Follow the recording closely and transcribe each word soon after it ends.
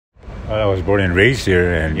Well, I was born and raised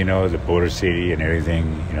here, and the border city and everything.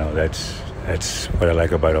 That's what I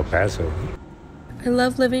like about El Paso. I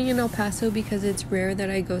love living in El Paso because it's rare that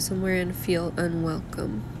I go somewhere and feel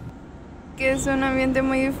unwelcome. Que es un ambiente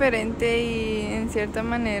muy diferente y en cierta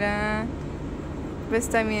manera pues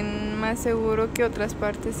también más seguro que otras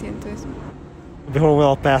partes, siento eso. Before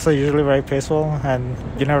El Paso, usually very peaceful, and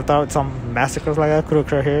you never thought some massacres like that could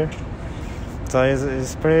occur here. So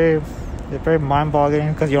it's pretty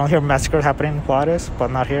mind-boggling because you don't hear massacres happening in Juárez, but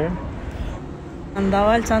not here.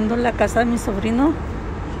 Andaba alzando la casa de mi sobrino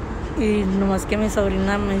y nomás que mi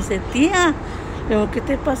sobrina me dice, tía, luego, ¿qué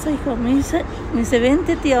te pasa, hijo? Me dice,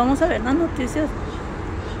 vente, tía, vamos a ver las noticias.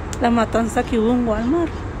 La matanza que hubo en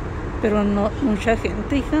Walmart, pero no, mucha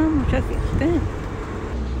gente, hija, mucha gente.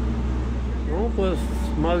 No, pues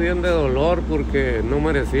más bien de dolor porque no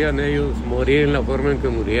merecían ellos morir en la forma en que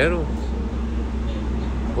murieron.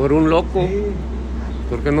 Por un loco,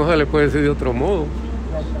 porque no se le puede decir de otro modo.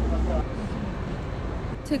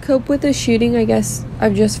 To cope with the shooting, I guess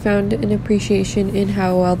I've just found an appreciation in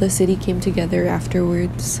how well the city came together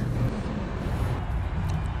afterwards.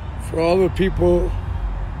 For all the people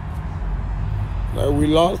that we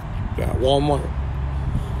lost at Walmart,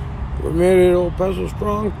 we made it El Paso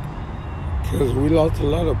strong because we lost a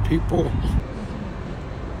lot of people.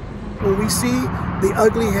 When we see the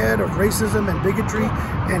ugly head of racism and bigotry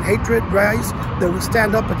and hatred rise, that we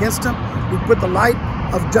stand up against them. We put the light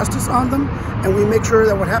of justice on them, and we make sure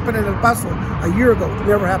that what happened in El Paso a year ago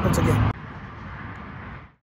never happens again.